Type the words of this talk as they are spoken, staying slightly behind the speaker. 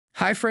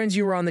Hi friends,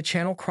 you are on the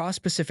channel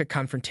Cross-Pacific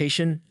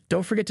Confrontation.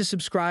 Don't forget to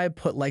subscribe,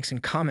 put likes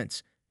and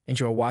comments.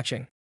 Enjoy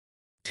watching.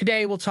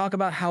 Today we'll talk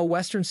about how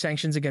Western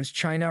sanctions against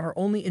China are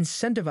only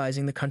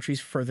incentivizing the country's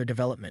further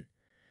development.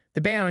 The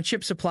ban on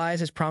chip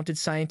supplies has prompted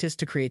scientists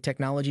to create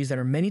technologies that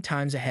are many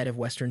times ahead of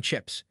Western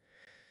chips.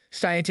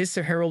 Scientists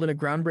have heralded a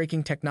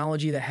groundbreaking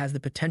technology that has the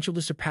potential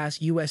to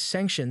surpass US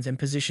sanctions and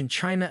position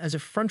China as a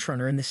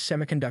frontrunner in the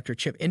semiconductor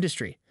chip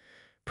industry.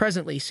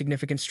 Presently,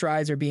 significant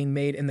strides are being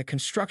made in the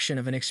construction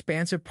of an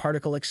expansive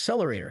particle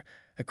accelerator,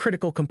 a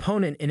critical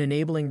component in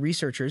enabling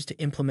researchers to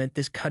implement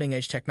this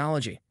cutting-edge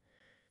technology.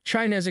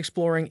 China is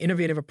exploring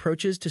innovative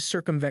approaches to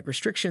circumvent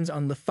restrictions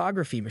on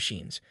lithography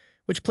machines,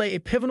 which play a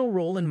pivotal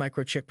role in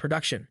microchip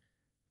production.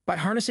 By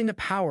harnessing the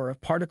power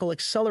of particle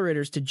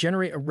accelerators to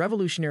generate a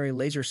revolutionary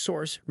laser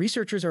source,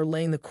 researchers are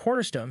laying the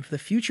cornerstone for the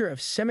future of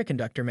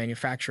semiconductor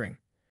manufacturing.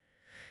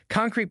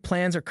 Concrete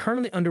plans are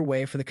currently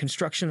underway for the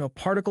construction of a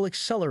particle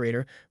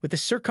accelerator with a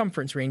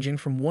circumference ranging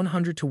from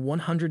 100 to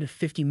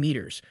 150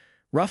 meters,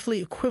 roughly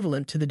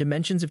equivalent to the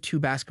dimensions of 2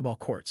 basketball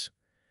courts.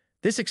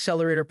 This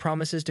accelerator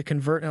promises to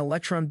convert an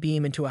electron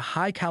beam into a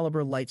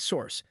high-caliber light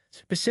source,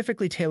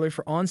 specifically tailored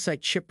for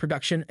on-site chip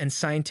production and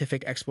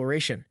scientific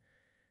exploration.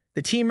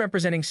 The team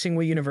representing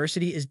Tsinghua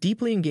University is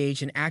deeply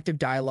engaged in active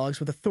dialogues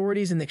with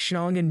authorities in the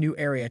Xiong'an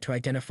area to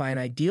identify an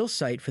ideal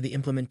site for the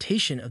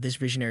implementation of this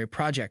visionary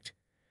project.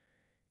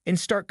 In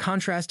stark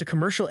contrast to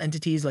commercial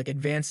entities like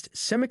Advanced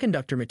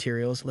Semiconductor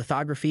Materials,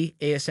 Lithography,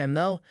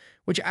 ASML,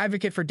 which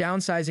advocate for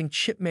downsizing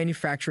chip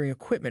manufacturing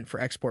equipment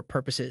for export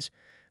purposes,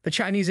 the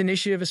Chinese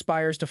initiative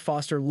aspires to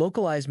foster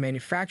localized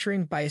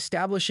manufacturing by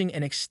establishing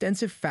an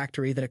extensive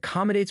factory that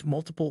accommodates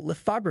multiple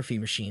lithography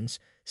machines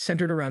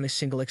centered around a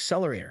single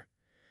accelerator.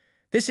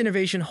 This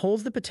innovation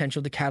holds the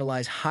potential to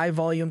catalyze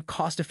high-volume,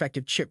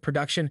 cost-effective chip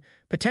production,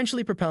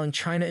 potentially propelling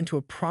China into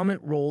a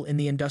prominent role in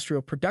the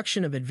industrial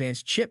production of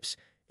advanced chips,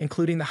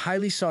 including the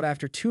highly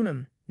sought-after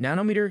 2nm,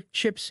 nanometer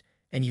chips,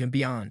 and even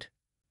beyond.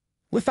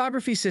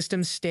 Lithography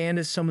systems stand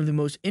as some of the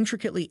most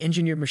intricately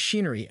engineered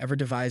machinery ever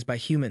devised by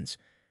humans.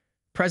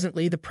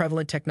 Presently, the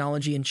prevalent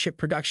technology in chip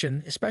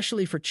production,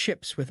 especially for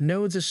chips with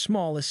nodes as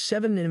small as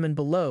 7 nm and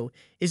below,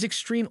 is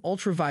extreme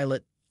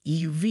ultraviolet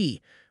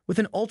EUV with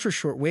an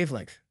ultra-short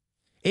wavelength.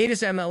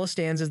 ASML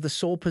stands as the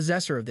sole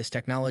possessor of this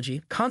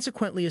technology,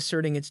 consequently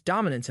asserting its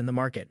dominance in the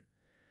market.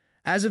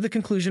 As of the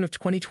conclusion of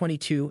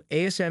 2022,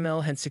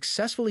 ASML had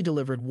successfully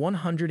delivered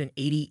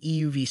 180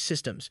 EUV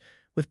systems,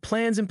 with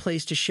plans in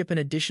place to ship an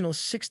additional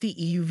 60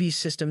 EUV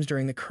systems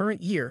during the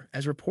current year,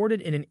 as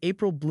reported in an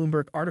April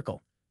Bloomberg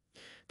article.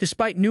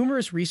 Despite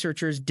numerous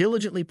researchers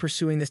diligently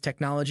pursuing this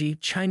technology,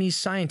 Chinese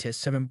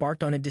scientists have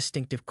embarked on a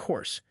distinctive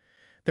course.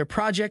 Their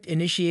project,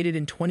 initiated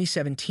in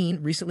 2017,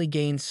 recently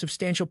gained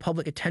substantial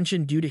public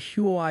attention due to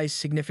Huawei's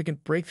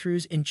significant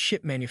breakthroughs in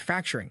chip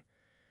manufacturing.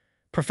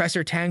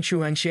 Professor Tang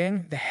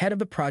Chuanxiang, the head of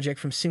the project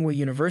from Tsinghua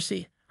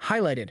University,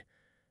 highlighted,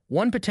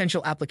 "One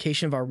potential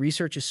application of our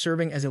research is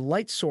serving as a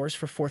light source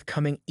for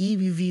forthcoming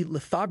EUV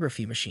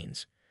lithography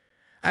machines.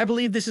 I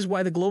believe this is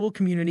why the global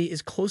community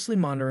is closely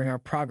monitoring our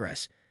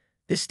progress."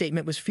 This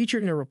statement was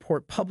featured in a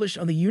report published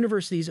on the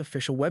university's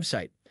official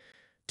website.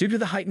 Due to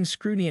the heightened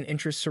scrutiny and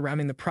interest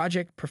surrounding the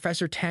project,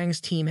 Professor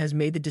Tang's team has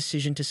made the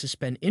decision to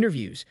suspend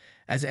interviews,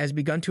 as it has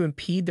begun to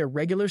impede their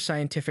regular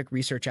scientific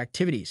research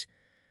activities.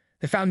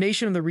 The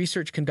foundation of the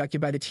research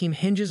conducted by the team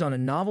hinges on a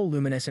novel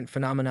luminescent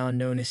phenomenon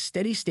known as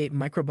steady-state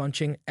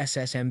microbunching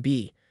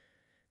 (SSMB).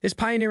 This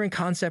pioneering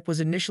concept was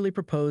initially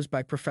proposed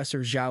by Professor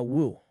Zhao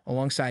Wu,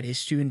 alongside his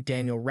student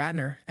Daniel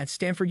Ratner, at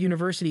Stanford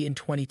University in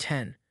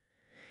 2010.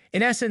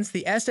 In essence,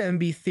 the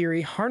SSMB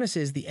theory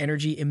harnesses the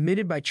energy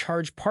emitted by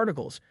charged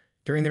particles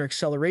during their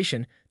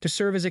acceleration to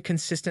serve as a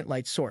consistent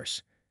light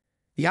source.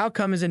 The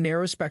outcome is a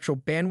narrow spectral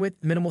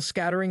bandwidth, minimal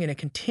scattering, and a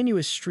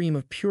continuous stream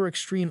of pure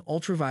extreme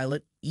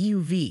ultraviolet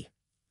EUV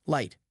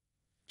light.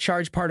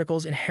 Charged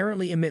particles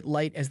inherently emit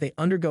light as they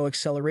undergo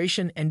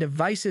acceleration, and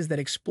devices that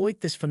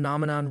exploit this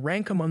phenomenon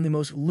rank among the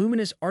most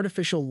luminous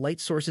artificial light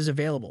sources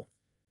available.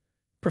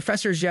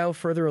 Professor Zhao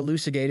further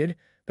elucidated,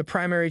 the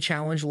primary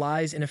challenge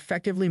lies in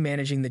effectively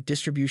managing the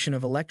distribution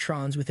of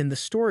electrons within the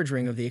storage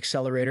ring of the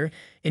accelerator,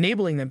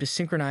 enabling them to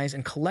synchronize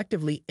and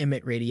collectively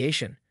emit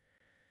radiation.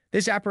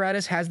 This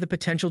apparatus has the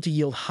potential to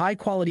yield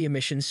high-quality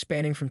emissions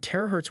spanning from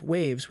terahertz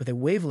waves with a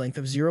wavelength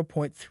of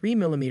 0.3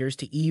 mm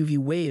to EUV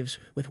waves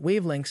with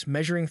wavelengths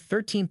measuring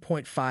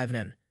 13.5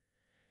 nm.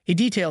 He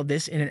detailed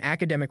this in an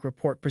academic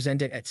report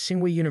presented at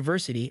Tsinghua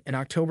University in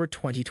October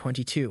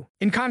 2022.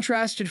 In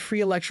contrast to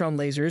free electron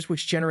lasers,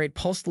 which generate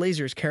pulsed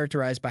lasers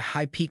characterized by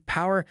high peak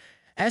power,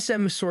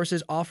 SM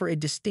sources offer a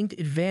distinct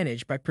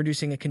advantage by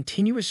producing a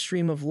continuous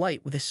stream of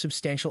light with a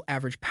substantial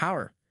average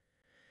power.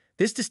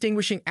 This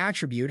distinguishing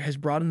attribute has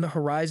broadened the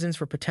horizons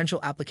for potential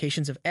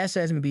applications of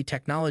SSMB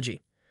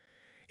technology.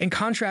 In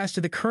contrast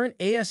to the current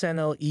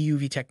ASML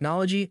EUV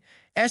technology,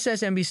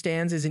 SSMB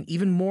stands as an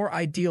even more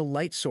ideal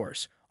light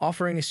source,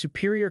 offering a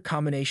superior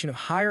combination of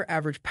higher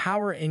average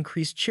power and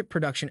increased chip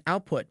production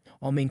output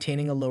while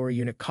maintaining a lower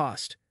unit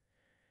cost.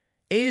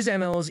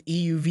 ASML's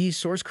EUV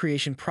source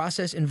creation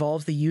process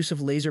involves the use of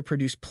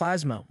laser-produced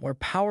plasma, where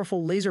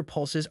powerful laser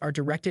pulses are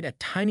directed at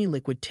tiny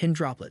liquid tin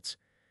droplets.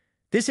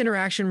 This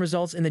interaction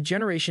results in the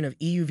generation of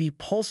EUV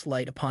pulse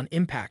light upon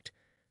impact.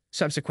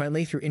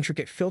 Subsequently, through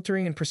intricate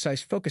filtering and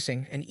precise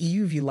focusing, an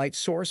EUV light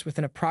source with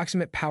an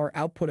approximate power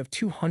output of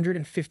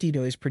 250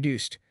 is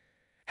produced.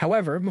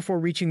 However,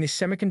 before reaching the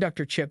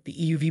semiconductor chip, the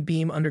EUV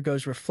beam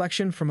undergoes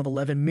reflection from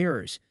 11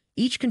 mirrors,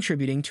 each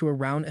contributing to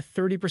around a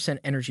 30%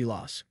 energy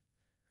loss.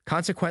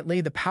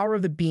 Consequently, the power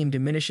of the beam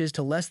diminishes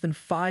to less than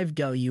 5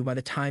 GeV by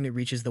the time it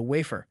reaches the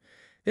wafer.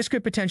 This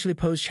could potentially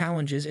pose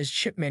challenges as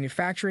chip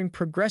manufacturing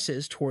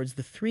progresses towards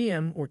the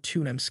 3M or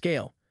 2nm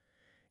scale.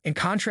 In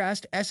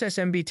contrast,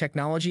 SSMB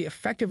technology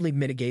effectively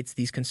mitigates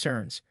these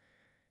concerns.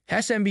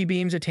 SMB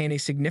beams attain a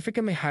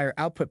significantly higher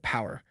output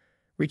power,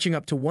 reaching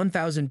up to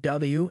 1000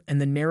 W,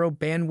 and the narrow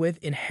bandwidth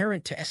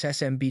inherent to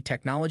SSMB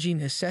technology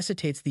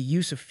necessitates the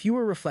use of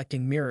fewer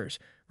reflecting mirrors,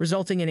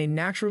 resulting in a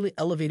naturally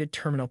elevated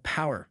terminal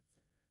power.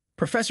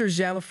 Professor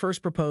Zhao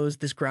first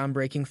proposed this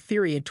groundbreaking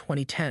theory in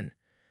 2010.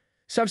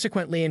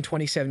 Subsequently, in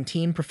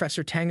 2017,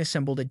 Professor Tang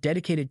assembled a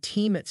dedicated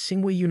team at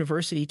Tsinghua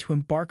University to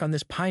embark on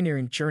this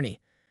pioneering journey.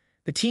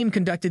 The team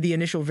conducted the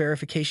initial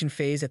verification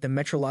phase at the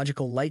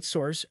Metrological Light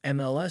Source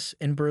 (MLS)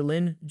 in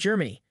Berlin,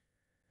 Germany.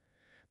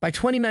 By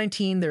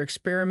 2019, their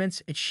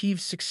experiments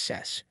achieved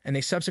success, and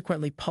they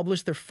subsequently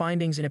published their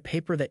findings in a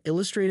paper that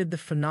illustrated the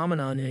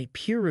phenomenon in a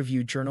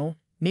peer-reviewed journal,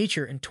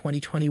 Nature, in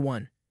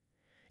 2021.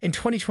 In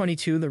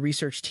 2022, the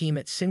research team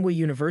at Tsinghua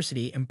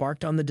University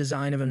embarked on the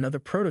design of another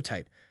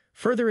prototype,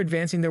 further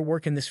advancing their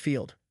work in this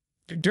field.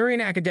 During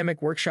an academic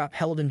workshop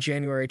held in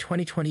January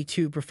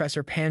 2022,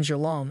 Professor Pan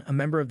Zhilong, a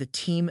member of the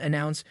team,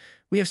 announced,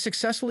 "We have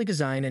successfully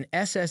designed an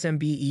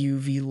SSMB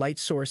EUV light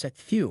source at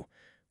THU,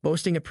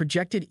 boasting a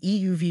projected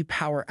EUV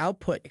power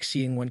output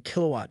exceeding 1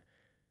 kilowatt,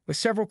 with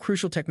several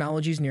crucial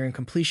technologies nearing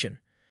completion."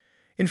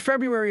 In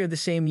February of the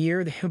same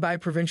year, the Hubei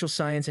Provincial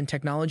Science and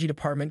Technology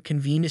Department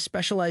convened a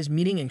specialized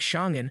meeting in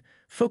Shanghai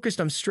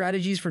focused on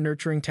strategies for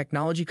nurturing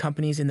technology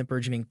companies in the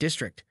burgeoning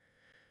district.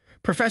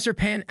 Professor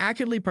Pan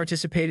actively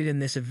participated in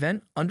this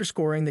event,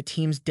 underscoring the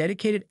team's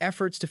dedicated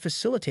efforts to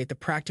facilitate the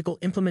practical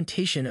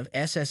implementation of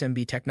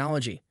SSMB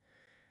technology.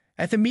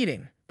 At the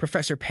meeting,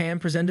 Professor Pan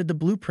presented the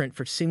blueprint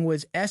for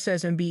Tsinghua's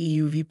SSMB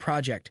EUV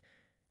project,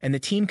 and the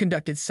team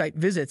conducted site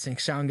visits in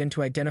Shanghai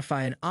to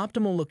identify an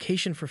optimal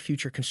location for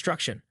future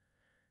construction.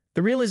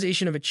 The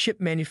realization of a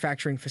chip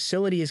manufacturing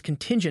facility is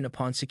contingent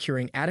upon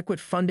securing adequate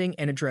funding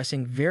and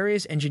addressing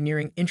various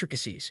engineering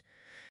intricacies.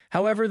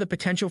 However, the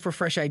potential for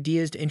fresh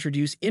ideas to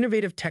introduce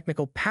innovative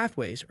technical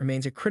pathways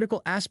remains a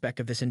critical aspect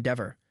of this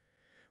endeavor.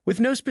 With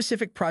no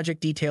specific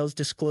project details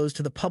disclosed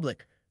to the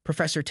public,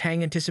 Professor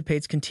Tang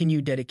anticipates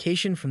continued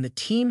dedication from the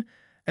team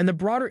and the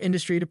broader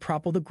industry to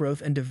propel the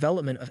growth and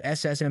development of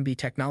SSMB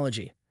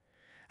technology.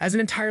 As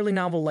an entirely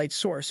novel light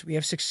source, we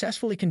have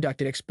successfully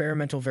conducted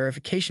experimental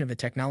verification of the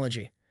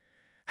technology.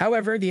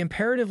 However, the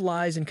imperative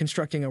lies in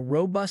constructing a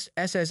robust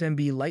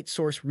SSMB light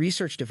source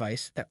research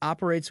device that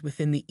operates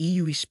within the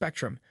EUV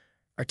spectrum,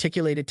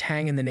 articulated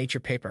Tang in the Nature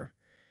paper.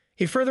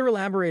 He further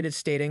elaborated,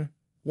 stating,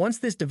 "Once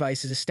this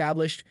device is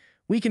established,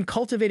 we can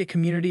cultivate a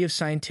community of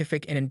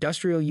scientific and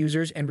industrial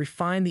users and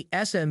refine the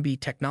SMB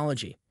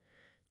technology."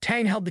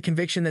 Tang held the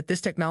conviction that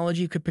this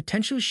technology could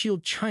potentially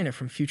shield China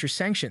from future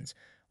sanctions,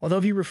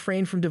 although he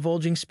refrained from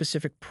divulging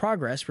specific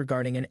progress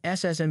regarding an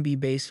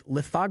SSMB-based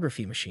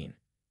lithography machine.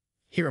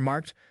 He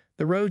remarked,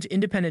 "The road to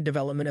independent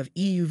development of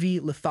EUV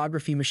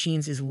lithography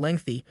machines is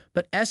lengthy,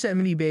 but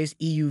SMB-based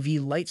EUV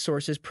light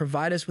sources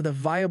provide us with a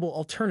viable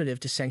alternative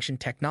to sanctioned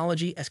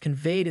technology as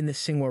conveyed in the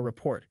Tsinghua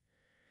report."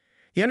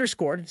 He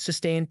underscored,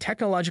 sustained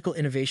technological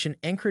innovation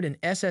anchored in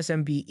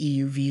SSMB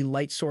EUV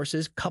light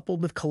sources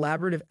coupled with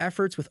collaborative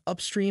efforts with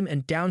upstream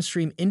and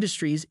downstream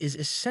industries is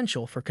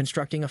essential for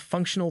constructing a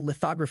functional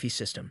lithography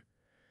system.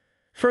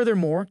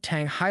 Furthermore,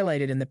 Tang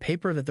highlighted in the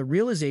paper that the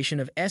realization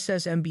of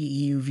SSMB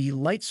EUV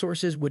light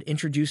sources would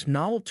introduce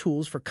novel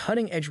tools for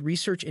cutting-edge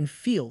research in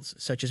fields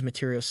such as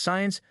materials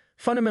science,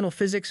 fundamental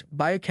physics,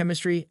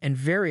 biochemistry, and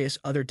various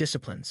other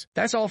disciplines.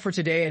 That's all for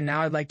today, and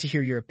now I'd like to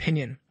hear your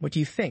opinion. What do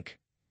you think?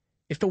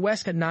 If the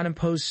West had not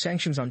imposed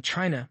sanctions on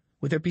China,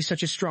 would there be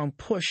such a strong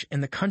push in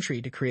the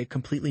country to create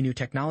completely new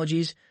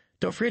technologies?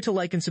 Don't forget to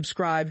like and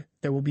subscribe.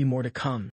 There will be more to come.